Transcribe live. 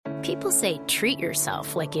People say treat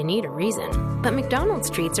yourself like you need a reason, but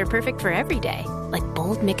McDonald's treats are perfect for every day. Like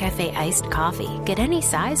bold McCafe iced coffee. Get any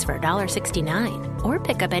size for $1.69. Or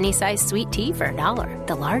pick up any size sweet tea for $1.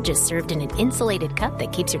 The largest served in an insulated cup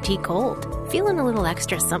that keeps your tea cold. Feeling a little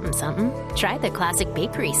extra something something? Try the classic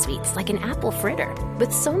bakery sweets like an apple fritter.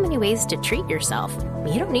 With so many ways to treat yourself,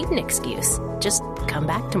 you don't need an excuse. Just come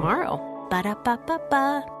back tomorrow.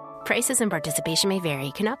 Ba-da-ba-ba-ba. Prices and participation may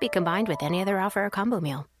vary. Cannot be combined with any other offer or combo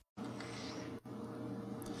meal.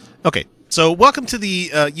 Okay, so welcome to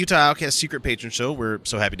the Utah Outcast Secret Patron Show. We're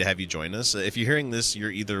so happy to have you join us. If you're hearing this,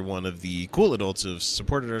 you're either one of the cool adults who've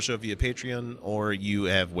supported our show via Patreon, or you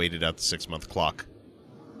have waited out the 6-month clock.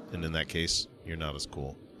 And in that case, you're not as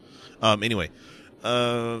cool. Anyway,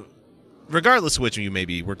 regardless of which you may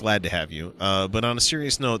be, we're glad to have you. But on a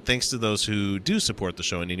serious note, thanks to those who do support the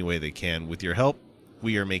show in any way they can. With your help,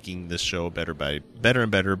 we are making this show better and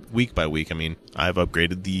better week by week. I mean, I've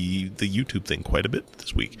upgraded the YouTube thing quite a bit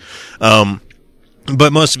this week.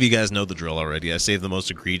 But most of you guys know the drill already. I save the most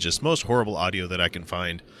egregious, most horrible audio that I can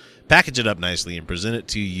find, package it up nicely, and present it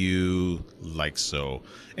to you like so.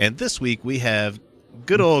 And this week we have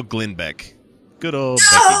good old Glenn Beck. Good old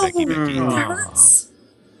Becky. This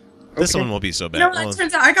one won't be so bad. You know what?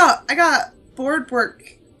 Turns out I got board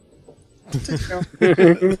work.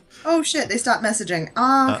 Oh shit! They stopped messaging.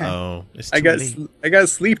 Oh, okay. I got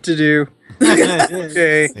sleep to do.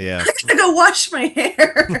 Okay. Yeah. I gotta go wash my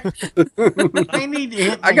hair. I need to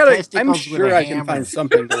hit my testicles I'm sure with a I can hammer. find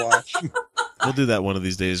something to watch. We'll do that one of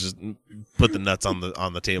these days. Just put the nuts on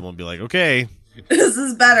the table and be like, okay, This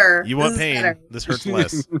is better. you want This is pain? better. This hurts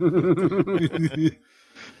less.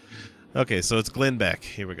 Okay, so it's Glenn Beck.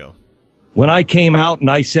 Here we go. When I came out and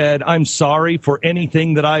I said, I'm sorry for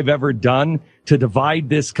anything that I've ever done to divide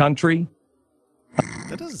this country.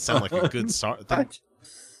 That doesn't sound like a good sorry.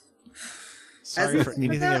 Sorry for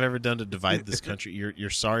anything I've ever done to divide this country. You're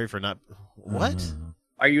sorry for not what?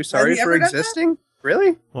 Are you sorry Have you for ever done existing?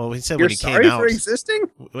 Really? Well, he said You're when he came sorry out. for existing?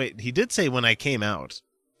 Wait, he did say when I came out.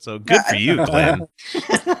 So good for you, Glenn.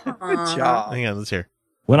 Good job. Hang on, let's hear.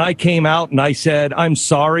 When I came out and I said, I'm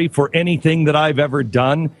sorry for anything that I've ever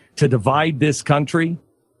done to divide this country.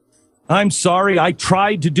 I'm sorry. I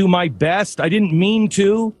tried to do my best. I didn't mean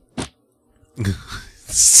to.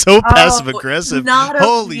 So passive aggressive. Not a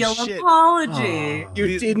Holy real shit. apology.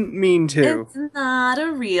 You didn't mean to. It's not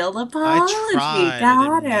a real apology. I tried.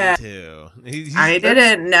 Got I it. didn't mean to. I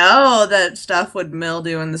didn't know that stuff would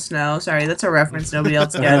mildew in the snow. Sorry, that's a reference nobody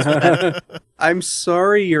else gets. But I'm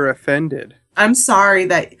sorry you're offended. I'm sorry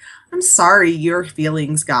your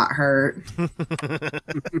feelings got hurt.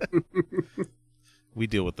 We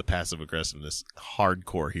deal with the passive aggressiveness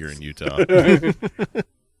hardcore here in Utah.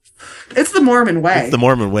 It's the Mormon way. It's the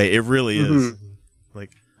Mormon way. It really is.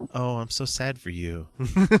 Like, oh, I'm so sad for you.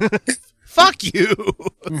 Fuck you.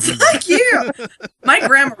 Fuck you. My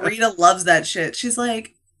grandma Rita loves that shit. She's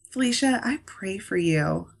like, Felicia, I pray for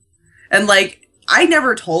you. And like, I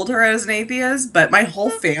never told her I was an atheist, but my whole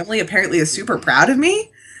family apparently is super proud of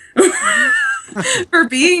me for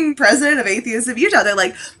being president of Atheists of Utah. They're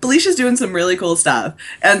like, Felicia's doing some really cool stuff.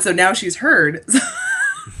 And so now she's heard.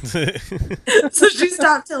 So she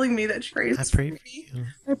stopped telling me that she prays. I pray for you.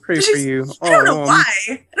 I pray for you. I don't know why.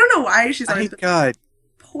 I don't know why she's always been God.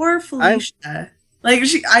 poor Felicia.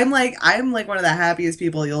 I'm like one of the happiest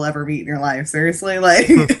people you'll ever meet in your life. Seriously, like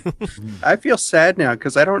I feel sad now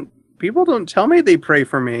because people don't tell me they pray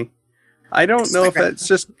for me. I don't know if that's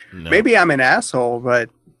just maybe I'm an asshole, but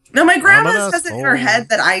no, my grandma says it in her head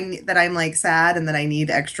that I'm like sad and that I need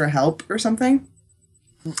extra help or something.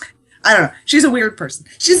 I don't know. She's a weird person.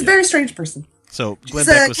 She's a very strange person. So Glenn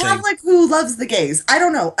She's Beck a was Catholic who loves the gays. I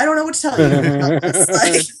don't know. I don't know what to tell you about this.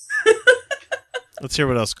 Like, let's hear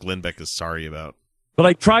what else Glenn Beck is sorry about. But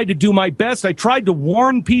I tried to do my best. I tried to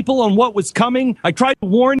warn people on what was coming. I tried to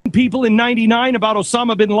warn people in 99 about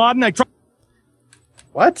Osama bin Laden.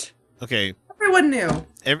 What? Okay. Everyone knew.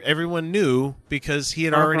 Everyone knew because he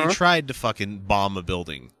had already tried to fucking bomb a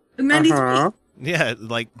building. In 93. Yeah,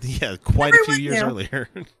 quite a few years earlier.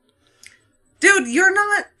 Dude, you're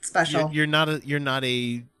not special. You're not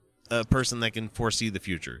a person that can foresee the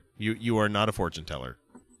future. You are not a fortune teller.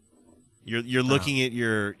 You're looking at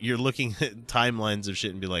you're looking at timelines of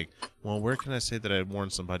shit and be like, well, where can I say that I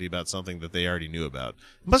warned somebody about something that they already knew about?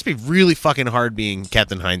 It must be really fucking hard being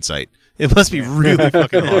Captain Hindsight. It must be really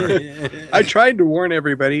fucking hard. I tried to warn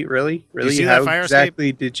everybody. Really? You see that fire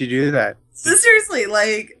exactly did you do that? So seriously,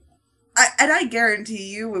 like, I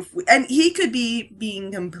guarantee you, and he could be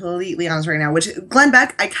being completely honest right now, which Glenn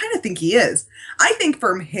Beck, I kind of think he is. I think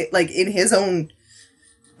in his own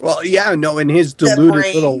Well, yeah, no, in his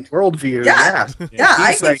deluded little worldview. Yeah.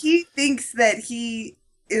 I think like, he thinks that he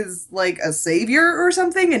is like a savior or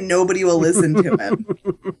something, and nobody will listen to him.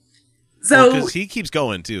 So because he keeps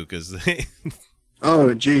going too. Because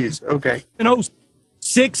oh, geez, okay.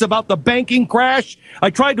 6 about the banking crash. I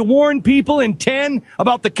tried to warn people in 10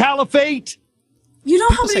 about the caliphate. You know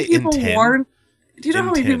how many people people warn? Do you know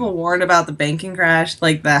how many people warned about the banking crash?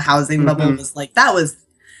 Like the housing bubble was like that was.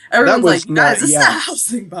 Everyone's like, guys, this is a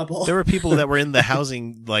housing bubble. There were people that were in the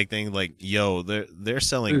housing thing, like, yo, they're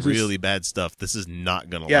selling really bad stuff. This is not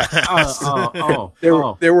gonna last.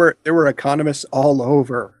 There were economists all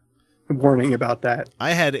over warning about that.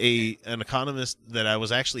 I had an economist that I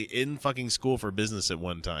was actually in fucking school for business at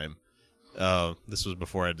one time. This was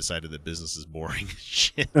before I decided that business is boring as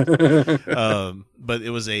shit. But it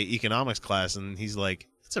was a economics class, and he's like,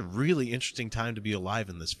 it's a really interesting time to be alive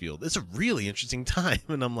in this field. It's a really interesting time.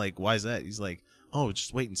 And I'm like, why is that? He's like, oh,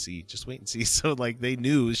 just wait and see. Just wait and see. So, like, they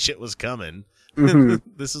knew shit was coming.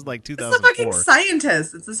 This is like 2004. It's a fucking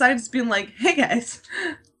scientist. It's a scientist being like, hey, guys.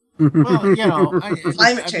 Well, you know,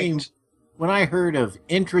 climate change. When I heard of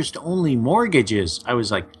interest-only mortgages, I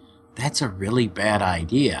was like, that's a really bad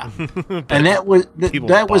idea. And that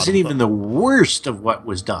wasn't even the worst of what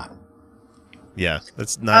was done. Yeah,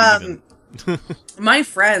 that's not even... My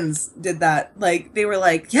friends did that. Like, they were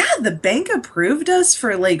like, yeah, the bank approved us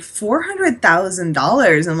for like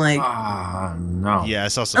 $400,000. I'm like, no. Yeah, I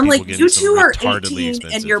saw some people getting some retardedly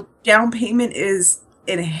expensive. And your down payment is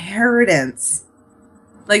inheritance.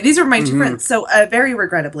 Like, these are my two friends. So, very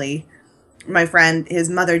regrettably, my friend, his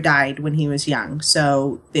mother died when he was young.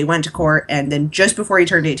 So they went to court, and then just before he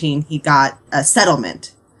turned 18, he got a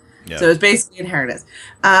settlement. Yeah. So it was basically inheritance.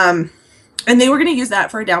 And they were going to use that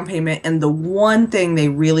for a down payment, and the one thing they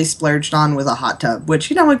really splurged on was a hot tub, which,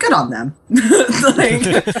 you know, good on them.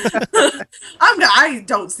 Like, I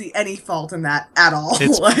don't see any fault in that at all.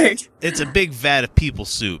 It's a big vat of people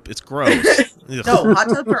soup. It's gross. No, hot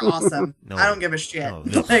tubs are awesome. No, I don't give a shit.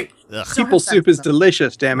 No, like, people soup is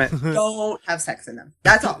delicious, damn it. Don't have sex in them.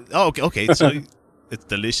 That's all. Oh, okay. So it's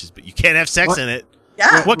delicious, but you can't have sex in it.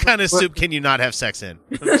 Yeah. What kind of soup can you not have sex in?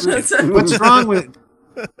 What's wrong with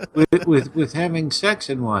having sex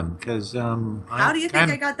in one? Because how do you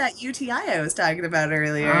think I got that UTI I was talking about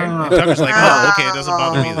earlier? Tucker's like, oh, okay, it doesn't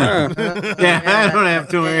bother me then. Yeah, I don't have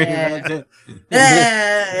to worry about it.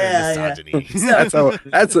 Yeah.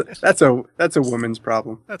 That's a woman's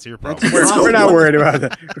problem. That's your problem. We're not worried about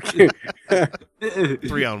that.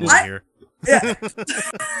 3-on-1 here. Yeah.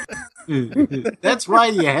 That's why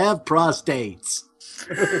you have prostates.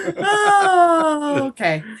 Oh,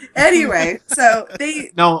 okay. Anyway, so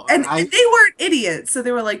they weren't idiots. So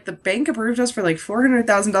they were like, the bank approved us for like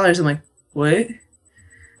 $400,000. I'm like, what?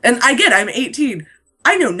 And again, I'm 18.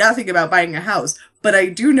 I know nothing about buying a house, but I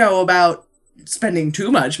do know about spending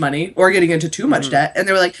too much money or getting into too much debt. And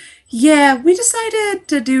they were like, yeah, we decided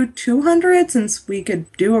to do 200 since we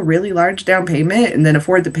could do a really large down payment and then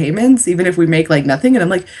afford the payments, even if we make like nothing. And I'm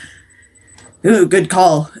like, ooh, good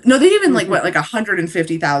call. No, they even like went like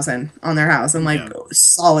 150,000 on their house. I'm like,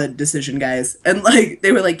 solid decision, guys. And like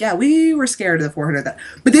they were like, yeah, we were scared of the 400,000,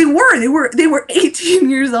 but they were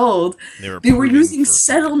 18 years old. They were using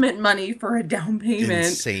settlement money for a down payment.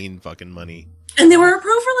 Insane fucking money. And they were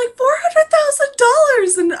approved for like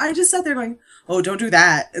 $400,000, and I just sat there going, "Oh, don't do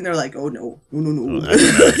that." And they're like, "Oh no." Oh, that's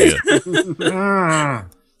a good idea.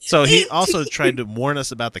 So he also tried to warn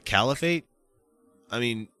us about the caliphate. I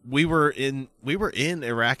mean, we were in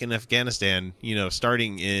Iraq and Afghanistan, you know,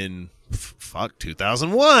 starting in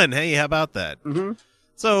 2001. Hey, how about that? Mm-hmm.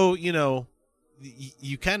 So, you know,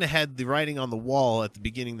 you kind of had the writing on the wall at the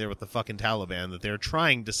beginning there with the fucking Taliban that they're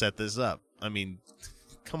trying to set this up. I mean,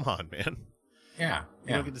 come on, man. Yeah.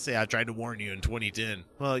 You don't get to say, I tried to warn you in 2010.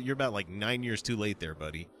 Well, you're about like 9 years too late there,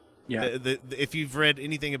 buddy. Yeah. If you've read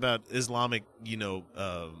anything about Islamic, you know,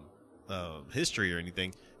 history or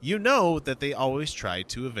anything, you know that they always try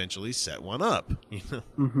to eventually set one up. You know?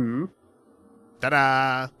 Mm-hmm.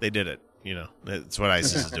 Ta-da! They did it. You know, that's what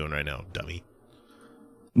ISIS is doing right now, dummy.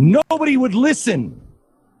 Nobody would listen.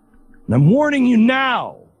 And I'm warning you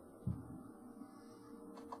now.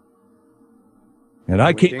 And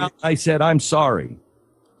I came out and I said, I'm sorry.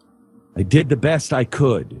 I did the best I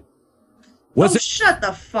could. Shut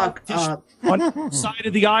the fuck up. On side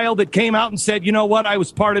of the aisle that came out and said, you know what, I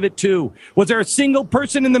was part of it too? Was there a single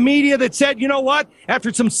person in the media that said, you know what,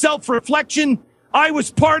 after some self-reflection, I was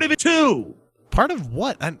part of it too? Part of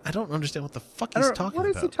what? I don't understand what the fuck he's talking about.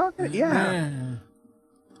 What is he talking about? Yeah.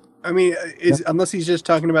 I mean, unless he's just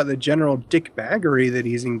talking about the general dickbaggery that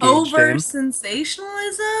he's engaged over in.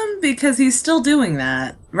 sensationalism, because he's still doing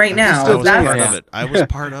that right now. I was part of it. I was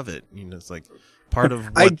part of it. You know, it's like part of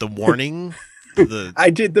what the warning. I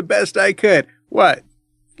did the best I could. What?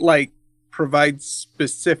 Like, provide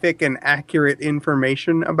specific and accurate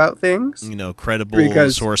information about things? You know, credible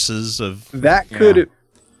sources of... That could...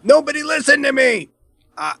 Nobody listen to me!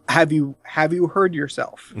 Have you heard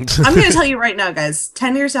yourself? I'm going to tell you right now, guys.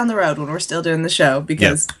 10 years down the road, when we're still doing the show,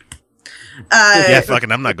 because... yeah,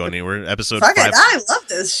 fucking, I'm not going anywhere. Episode 5. I love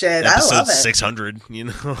this shit. I love it. 600, you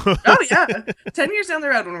know? Oh, yeah. 10 years down the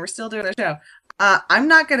road, when we're still doing the show, I'm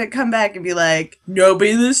not going to come back and be like,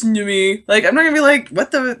 nobody listened to me. Like, I'm not going to be like,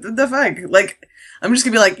 what the fuck? Like, I'm just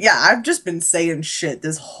going to be like, yeah, I've just been saying shit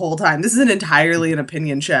this whole time. This is entirely an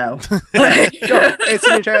opinion show. It's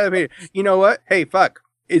an entirely opinion. You know what? Hey, fuck.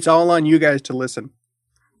 It's all on you guys to listen.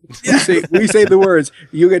 Yeah. We say the words.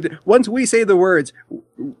 You get to, once we say the words,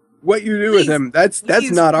 what you do with them, that's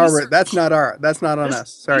not on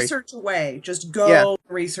us. Sorry. Research away. Just go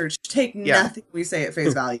research. Take nothing we say at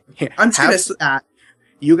face value. I'm just gonna say that.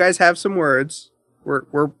 You guys have some words.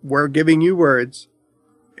 We're giving you words,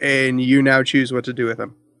 and you now choose what to do with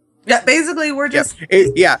them. Yeah, basically we're just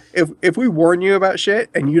If we warn you about shit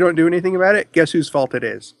and you don't do anything about it, guess whose fault it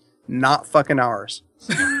is? Not fucking ours.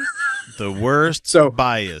 The worst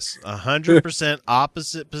bias, 100%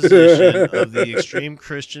 opposite position of the extreme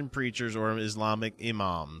Christian preachers or Islamic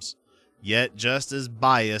imams, yet just as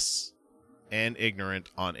biased and ignorant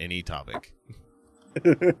on any topic.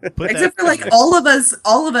 Except for like all of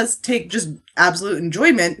us take just absolute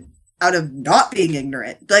enjoyment out of not being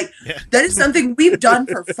ignorant. Like that is something we've done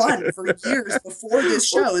for fun for years before this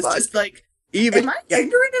show. It's just like, am I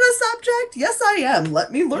ignorant in a subject? Yes, I am.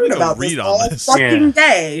 Let me learn about this all fucking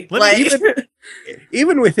day.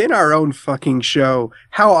 Even within our own fucking show,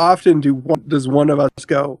 how often does one of us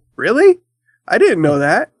go, really? I didn't know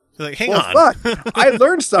that. Like, hang on. Fuck, I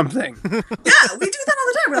learned something. Yeah, we do that all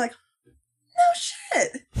the time. We're like, no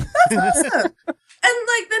shit. That's awesome. And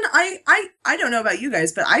like then I don't know about you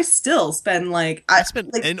guys, but I still spend I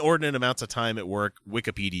spend inordinate amounts of time at work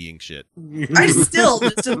Wikipediaing shit. I still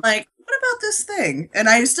just am like, what about this thing? And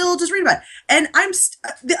I still just read about it. And I'm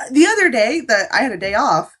the other day that I had a day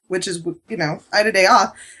off, which is I had a day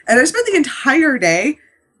off, and I spent the entire day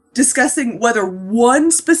discussing whether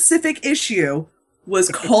one specific issue was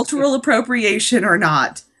cultural appropriation or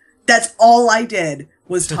not. That's all I did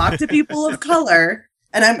was talk to people of color.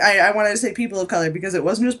 And I wanted to say people of color because it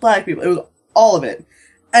wasn't just black people. It was all of it.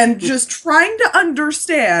 And just trying to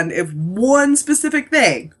understand if one specific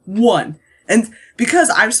thing, and because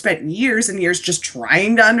I've spent years and years just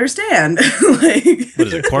trying to understand. What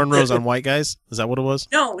is it, cornrows on white guys? Is that what it was?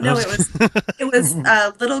 No, it was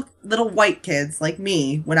little white kids like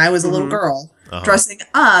me when I was a little girl dressing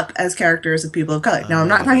up as characters of people of color. Now, I'm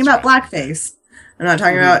not talking about blackface. I'm not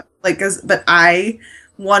talking about but I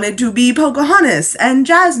wanted to be Pocahontas and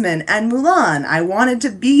Jasmine and Mulan. I wanted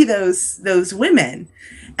to be those women,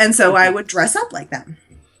 and so I would dress up like them.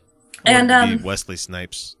 And be Wesley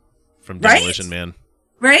Snipes from Demolition Man,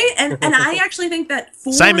 right? And I actually think that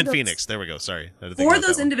for Simon Phoenix. There we go. Sorry, for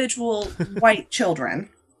those individual white children,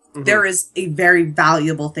 there is a very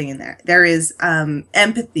valuable thing in there. There is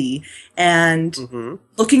empathy and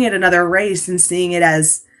looking at another race and seeing it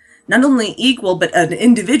as not only equal but an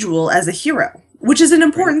individual as a hero. Which is an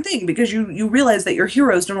important thing because you realize that your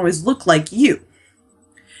heroes don't always look like you.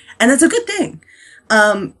 And that's a good thing.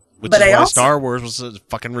 Which is why Star Wars was a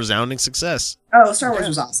fucking resounding success. Oh, Star Wars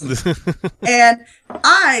was awesome. And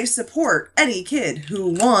I support any kid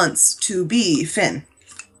who wants to be Finn.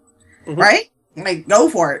 Right? Like, go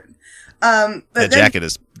for it. That jacket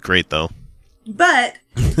is great, though. But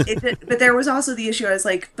but there was also the issue. I was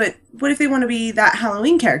like, but what if they want to be that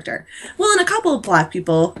Halloween character? Well, and a couple of black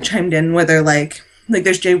people chimed in where they're like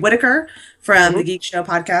there's Jay Whitaker from the Geek Show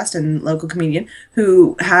podcast and local comedian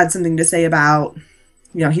who had something to say about,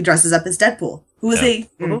 he dresses up as Deadpool, who is a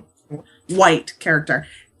white character.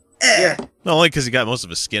 Yeah. Not only because he got most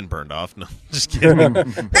of his skin burned off. No, just kidding. I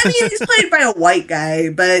mean, he's played by a white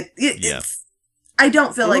guy, but it's. I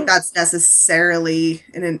don't feel like that's necessarily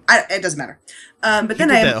it doesn't matter. But then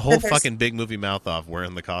that whole fucking big movie mouth off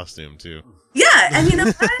wearing the costume too. Yeah, and you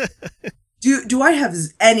know what? do I have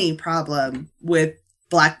any problem with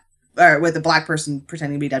with a black person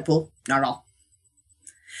pretending to be Deadpool? Not at all.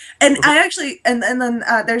 And I actually and then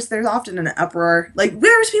there's often an uproar, like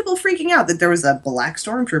there's people freaking out that there was a black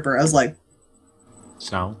stormtrooper. I was like,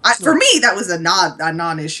 for me, that was a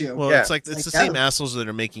non-issue. Well, it's the same assholes that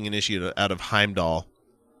are making an issue out of Heimdall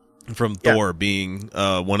From Thor being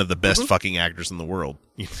one of the best fucking actors in the world.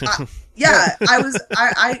 Yeah,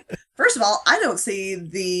 I first of all, I don't see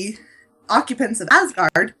the occupants of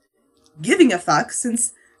Asgard giving a fuck,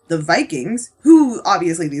 since the Vikings, who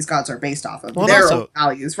obviously these gods are based off of, their own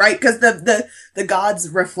values, right? Because the gods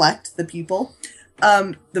reflect the people.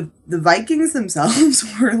 The Vikings themselves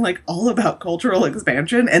were like all about cultural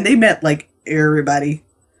expansion, and they met like everybody.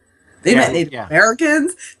 They met Native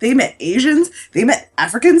Americans, they met Asians, they met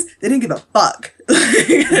Africans. They didn't give a fuck.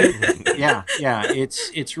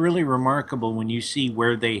 It's really remarkable when you see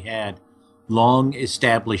where they had long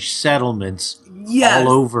established settlements all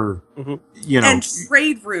over, and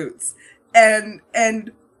trade routes, and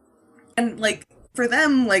like for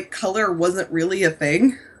them, like color wasn't really a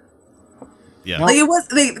thing. Yeah, like it was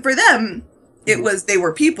for them. It was they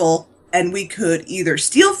were people, and we could either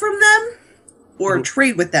steal from them or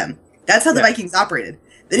trade with them. That's how the Vikings operated.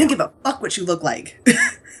 They didn't give a fuck what you look like.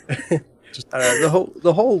 The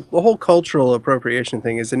whole cultural appropriation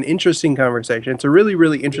thing is an interesting conversation. It's a really,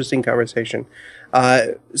 really interesting conversation,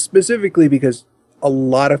 specifically because a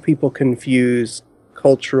lot of people confuse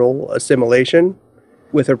cultural assimilation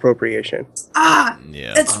with appropriation.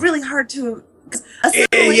 It's really hard to.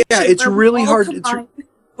 It's really hard.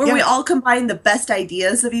 We all combine the best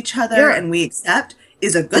ideas of each other and we accept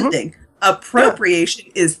is a good thing.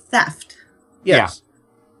 Appropriation is theft. Yes.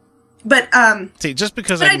 But see, just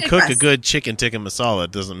because I can cook a good chicken tikka masala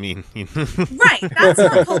doesn't mean right. That's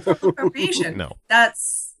not cultural appropriation. No,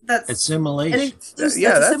 that's assimilation. That's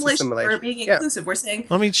assimilation. We're being inclusive. We're saying.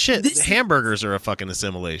 I mean, shit. Hamburgers are a fucking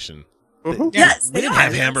assimilation. Yes, we didn't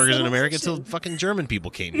have hamburgers in America until fucking German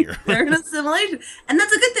people came here. They're an assimilation, and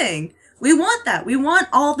that's a good thing. We want that. We want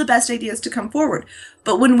all the best ideas to come forward.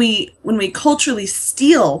 But when we culturally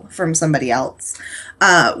steal from somebody else,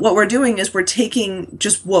 what we're doing is we're taking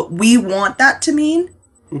just what we want that to mean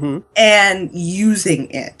and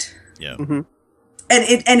using it. Yeah. And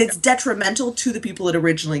it's detrimental to the people it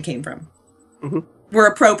originally came from. We're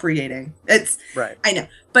appropriating. It's right. I know.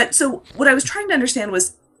 But so what I was trying to understand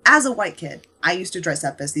was, as a white kid, I used to dress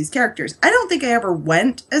up as these characters. I don't think I ever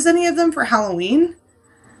went as any of them for Halloween,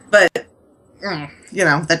 but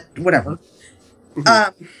that whatever.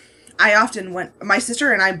 I often went. My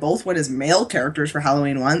sister and I both went as male characters for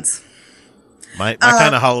Halloween once. My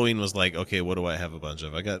kind of Halloween was like, okay, what do I have a bunch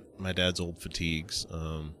of? I got my dad's old fatigues.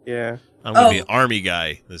 I'm gonna be an army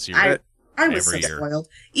guy this year. I was so spoiled.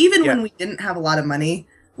 Even when we didn't have a lot of money,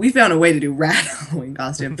 we found a way to do rad Halloween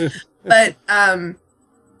costumes. But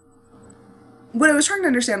what I was trying to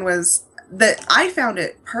understand was that I found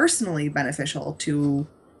it personally beneficial to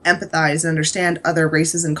empathize and understand other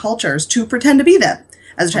races and cultures, to pretend to be them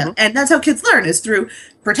as a child. And that's how kids learn, is through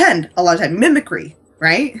pretend, a lot of time, mimicry,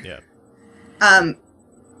 right? Yeah.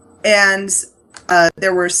 And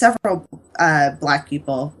there were several black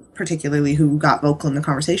people, particularly, who got vocal in the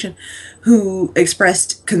conversation, who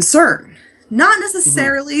expressed concern. Not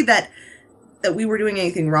necessarily that we were doing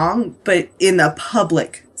anything wrong, but in a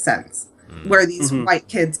public sense, where these white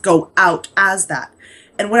kids go out as that.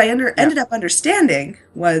 And what I ended up understanding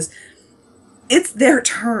was it's their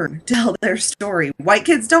turn to tell their story. White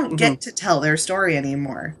kids don't get to tell their story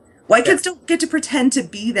anymore. White kids don't get to pretend to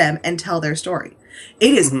be them and tell their story.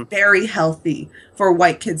 It is very healthy for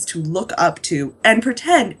white kids to look up to and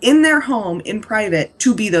pretend in their home, in private,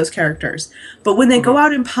 to be those characters. But when they go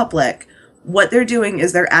out in public, what they're doing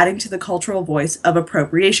is they're adding to the cultural voice of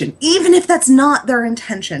appropriation, even if that's not their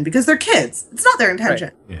intention, because they're kids. It's not their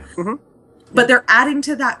intention. Right. Yeah. But they're adding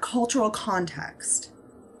to that cultural context.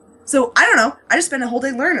 So, I don't know. I just spent a whole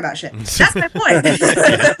day learning about shit. That's my point.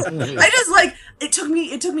 I just, it took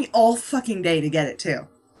me all fucking day to get it, too.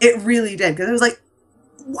 It really did. Because I was like,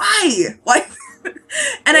 why? Why?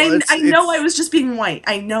 And I know I was just being white.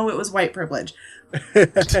 I know it was white privilege.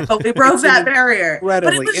 But we broke that barrier. But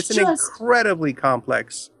it's an incredibly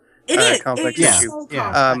complex complex issue. So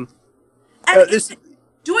complex.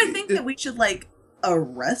 Do I think that we should,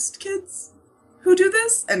 arrest kids who do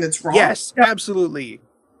this? And it's wrong? Yes, absolutely.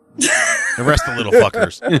 Arrest the little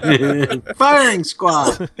fuckers. Firing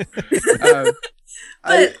squad.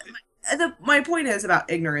 My point is about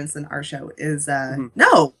ignorance in our show is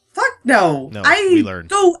no. Fuck no. We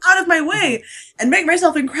go out of my way and make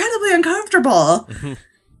myself incredibly uncomfortable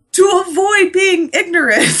to avoid being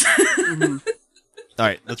ignorant. All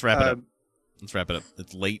right, let's wrap it up.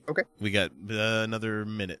 It's late. Okay. We got another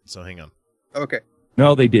minute, so hang on. Okay.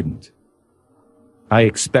 No, they didn't. I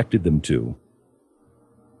expected them to.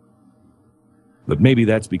 But maybe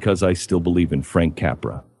that's because I still believe in Frank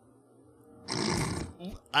Capra.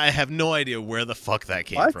 I have no idea where the fuck that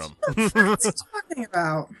came from. What are you talking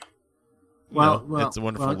about? It's a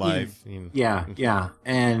Wonderful Life. Yeah.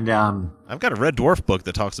 And I've got a Red Dwarf book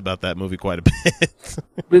that talks about that movie quite a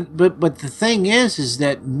bit. but the thing is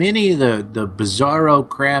that many of the bizarro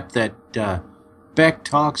crap that Beck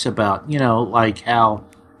talks about, like how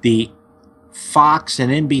the Fox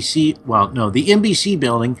and NBC, the NBC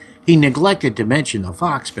building, he neglected to mention the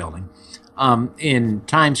Fox building, in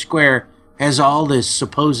Times Square has all this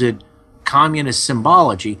supposed communist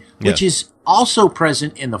symbology, which is also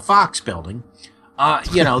present in the Fox building,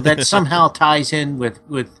 that somehow ties in with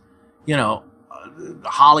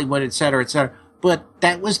Hollywood, et cetera, et cetera. But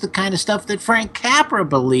that was the kind of stuff that Frank Capra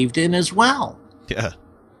believed in as well. Yeah.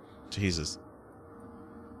 Jesus.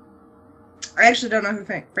 I actually don't know who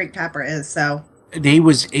Frank Capra is, so. He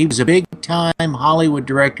was a big time Hollywood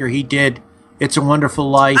director. He did It's a Wonderful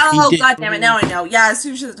Life. Oh, God damn it! Now I know. Yeah, as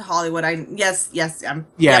soon as she's to Hollywood, yes.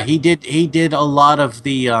 Yeah, he did a lot of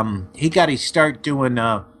the. He got his start doing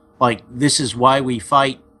like This Is Why We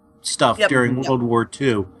Fight stuff during World War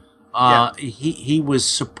II. He was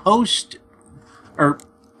supposed,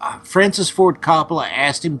 Francis Ford Coppola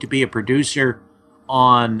asked him to be a producer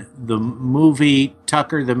on the movie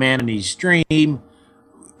Tucker, the Man in His Dream,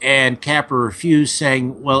 and Capra refused,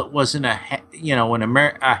 saying, "Well, it wasn't a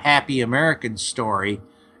happy American story."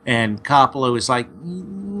 And Coppola was like,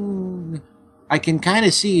 "I can kind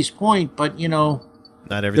of see his point, but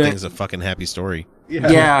not everything's a fucking happy story."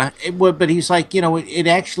 Yeah, it would, but he's like, it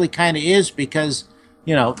actually kind of is, because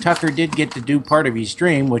Tucker did get to do part of his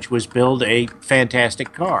dream, which was build a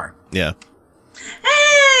fantastic car. Yeah.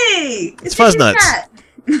 Hey, it's Fuzz Nuts.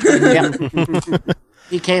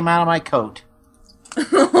 He came out of my coat.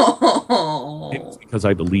 It's because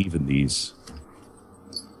I believe in these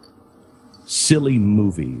silly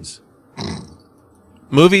movies.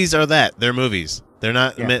 Movies are that. They're movies. They're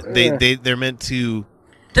not meant. They're meant to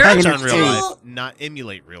touch on real life, not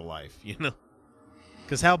emulate real life.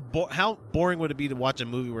 Because how boring would it be to watch a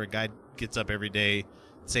movie where a guy gets up every day,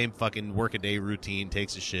 same fucking work-a-day routine,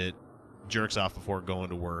 takes a shit, jerks off before going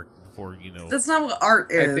to work, That's not what art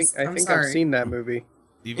is. I think I've seen that movie.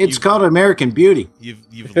 It's called American Beauty. You've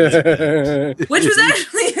lived that. Which was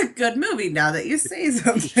actually a good movie, now that you say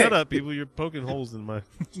something. Shut up, people. You're poking holes in my...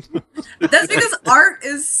 That's because art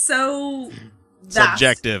is so vast.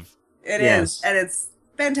 Subjective. It is, and it's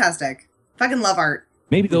fantastic. Fucking love art.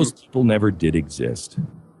 Maybe those people never did exist.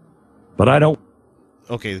 But I don't...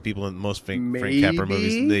 Okay, the people in most Frank Capra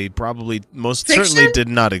movies, they probably most fiction? Certainly did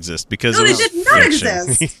not exist, because no, it was they did not fiction.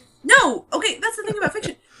 exist. No, okay, that's the thing about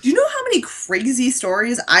fiction. Do you know how many crazy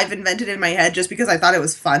stories I've invented in my head just because I thought it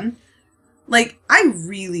was fun? Like, I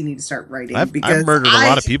really need to start writing. I've murdered a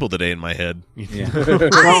lot of people today in my head. Yeah.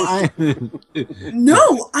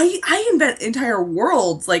 I invent entire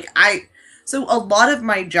worlds. So a lot of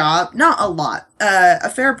my job, not a lot, a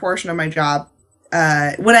fair portion of my job,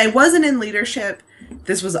 when I wasn't in leadership,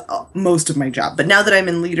 this was most of my job. But now that I'm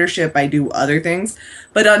in leadership, I do other things.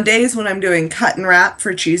 But on days when I'm doing cut and wrap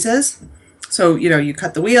for cheeses, so, you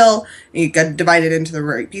cut the wheel, you divide it into the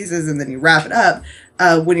right pieces, and then you wrap it up.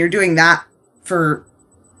 When you're doing that for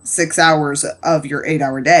 6 hours of your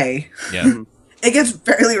 8-hour day, it gets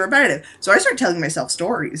fairly repetitive. So I start telling myself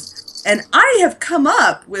stories. And I have come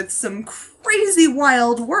up with some crazy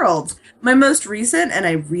wild worlds. My most recent, and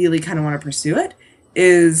I really kind of want to pursue it,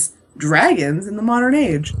 is dragons in the modern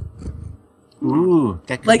age. Ooh,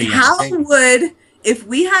 that could be would, if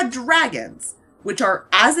we had dragons, which are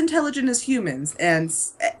as intelligent as humans, and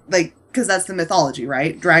because that's the mythology,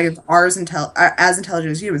 right? Dragons are as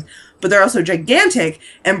intelligent as humans, but they're also gigantic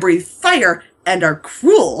and breathe fire and are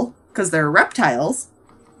cruel because they're reptiles.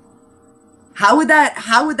 How would that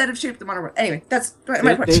have shaped the modern world? Anyway, that's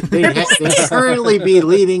my point. They'd currently be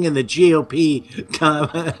leading in the GOP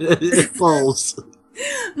polls.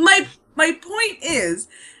 My point is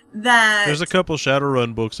that there's a couple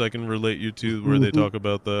Shadowrun books I can relate you to where they talk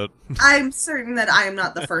about that. I'm certain that I am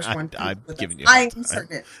not the first one. I'm giving you. I'm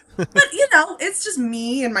certain, but it's just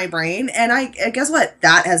me and my brain, and I guess what,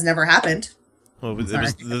 that has never happened. Well,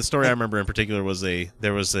 the story I remember in particular was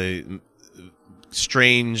there was a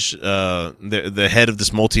strange the head of this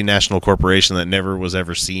multinational corporation that never was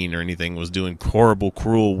ever seen or anything was doing horrible,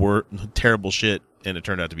 cruel, terrible shit, and it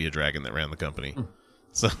turned out to be a dragon that ran the company.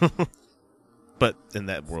 So. But in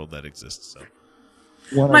that world that exists, so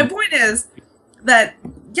my point is that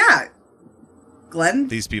Glenn,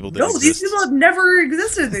 these people these people have never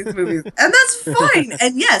existed in these movies, and that's fine.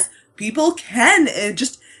 And yes, people can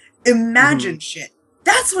just imagine shit.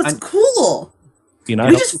 That's what's cool. We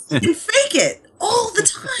just fucking fake it all the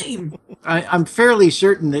time. I'm fairly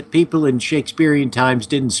certain that people in Shakespearean times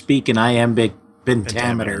didn't speak in iambic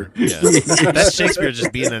Pentameter. Yeah. That's Shakespeare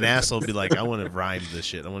just being an asshole. Be like, I want to rhyme this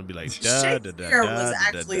shit. I want to be like, Shakespeare was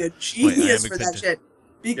actually a genius Iambic for that penta- shit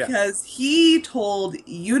because he told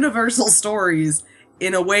universal stories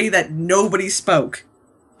in a way that nobody spoke.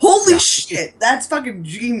 Holy shit, that's fucking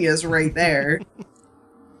genius right there.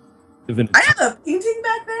 I have a painting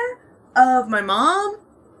back there of my mom.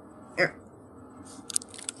 Here.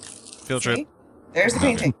 Field trip. See? There's the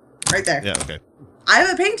painting right there. Yeah, okay. I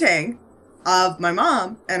have a painting of my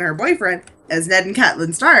mom and her boyfriend as Ned and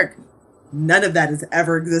Catelyn Stark. None of that has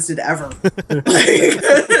ever existed ever.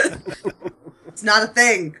 It's not a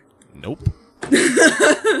thing. Nope.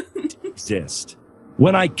 Exist.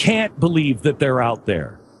 When I can't believe that they're out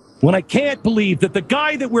there. When I can't believe that the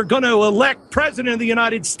guy that we're going to elect president of the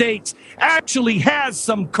United States actually has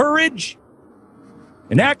some courage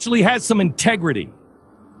and actually has some integrity.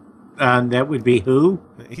 That would be who?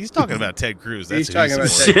 He's talking about Ted Cruz. That's He's talking about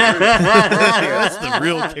supporting. Ted Cruz. That's the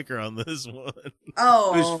real kicker on this one.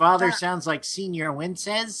 Oh, Whose father sounds like Senior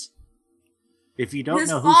Winces? If you don't his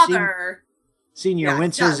know who father. Senior Yeah,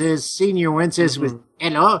 Winces yeah. is, Senior Winces with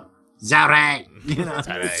hello, Zarai. You know? Is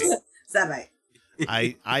that right?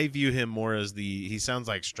 I view him more as he sounds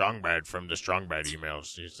like Strongbad from the Strongbad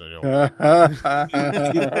emails. He's,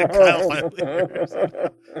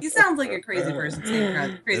 He sounds like a crazy person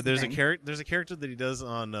saying crazy there's thing. there's a character that he does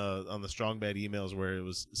on the Strongbad emails where it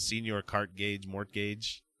was Senior Cart Gauge, Mort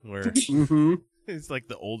Gauge, where it's like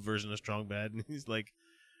the old version of Strongbad, and he's like,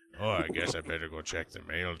 "Oh, I guess I better go check the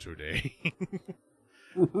mail today.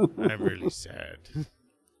 I'm really sad."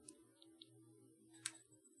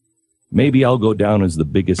 Maybe I'll go down as the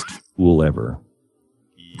biggest fool ever.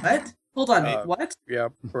 What? Hold on. What? Yeah,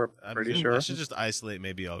 we're pretty sure. I should just isolate.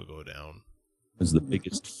 Maybe I'll go down. As the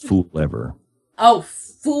biggest fool ever. Oh,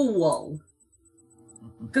 fool.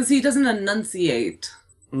 Because he doesn't enunciate.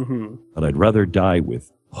 Mm-hmm. But I'd rather die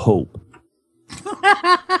with hope.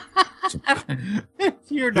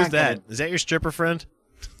 You're Who's not that? Is that your stripper friend?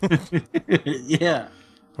 Yeah.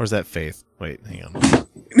 Or is that Faith? Wait, hang on.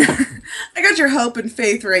 I got your hope and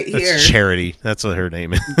faith right here. That's Charity. That's what her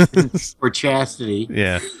name is. Or Chastity.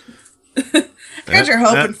 Yeah. I got your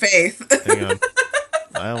hope and faith. Hang on.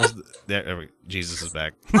 I almost Jesus is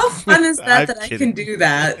back. How fun is that I'm I kidding. can do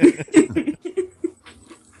that?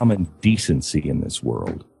 Common decency in this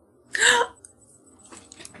world.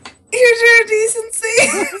 Here's your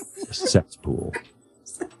decency. A cesspool.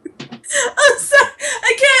 I'm sorry.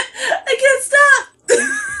 I can't stop.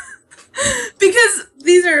 Because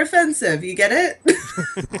these are offensive. You get it?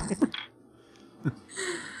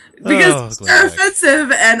 Because they're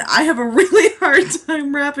offensive, and I have a really hard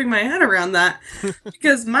time wrapping my head around that.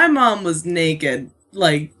 Because my mom was naked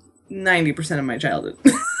like 90% of my childhood.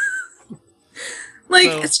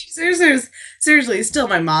 Like, seriously, still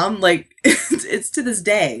my mom. Like, it's to this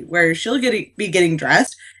day where she'll be getting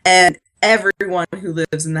dressed, and everyone who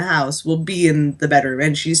lives in the house will be in the bedroom,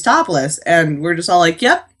 and she's topless, and we're just all like,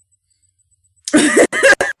 "Yep."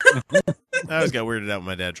 I always got weirded out when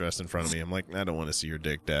my dad dressed in front of me. I'm like, I don't want to see your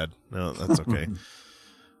dick, Dad. No, that's okay.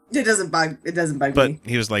 It doesn't bug But me.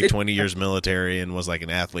 he was like 20 years military and was like an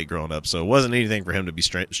athlete growing up, so it wasn't anything for him to be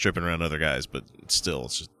stripping around other guys. But still,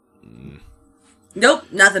 it's just Nope,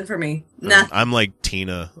 nothing for me. Nothing. I'm like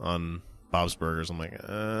Tina on Bob's Burgers. I'm like,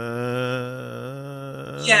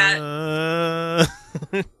 Yeah.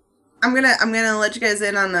 I'm gonna let you guys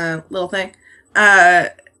in on a little thing.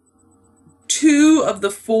 2 of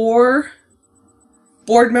the 4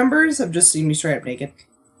 board members have just seen me straight up naked.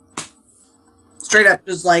 Straight up,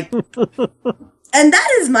 just like, and that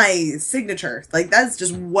is my signature. Like, that's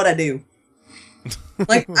just what I do.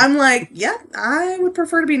 Like, I'm like, yeah, I would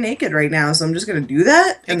prefer to be naked right now, so I'm just gonna do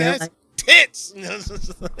that. hey And they're guys, like, tits. God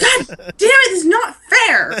damn it, this is not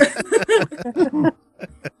fair.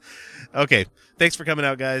 Okay, thanks for coming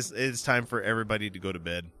out, guys. It's time for everybody to go to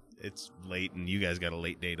bed. It's late, and you guys got a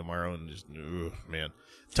late day tomorrow, and just, man.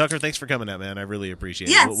 Tucker, thanks for coming out, man. I really appreciate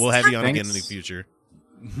it. Yes, We'll have you on thanks. again in the future.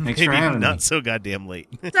 Thanks Maybe for having not me. so goddamn late.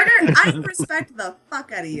 Tucker, I respect the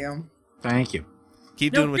fuck out of you. Thank you.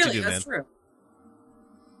 Keep No, doing what really, you do, man. that's true.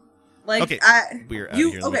 Like, Okay, we're out of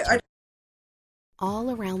here. Okay,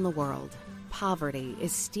 All around the world, poverty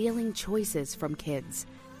is stealing choices from kids.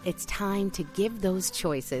 It's time to give those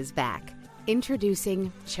choices back.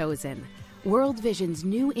 Introducing Chosen, World Vision's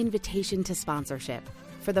new invitation to sponsorship.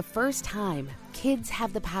 For the first time, kids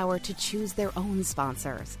have the power to choose their own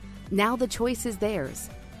sponsors. Now the choice is theirs.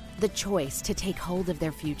 The choice to take hold of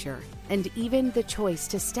their future, and even the choice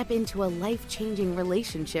to step into a life-changing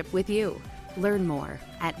relationship with you. Learn more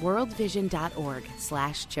at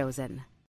worldvision.org/chosen.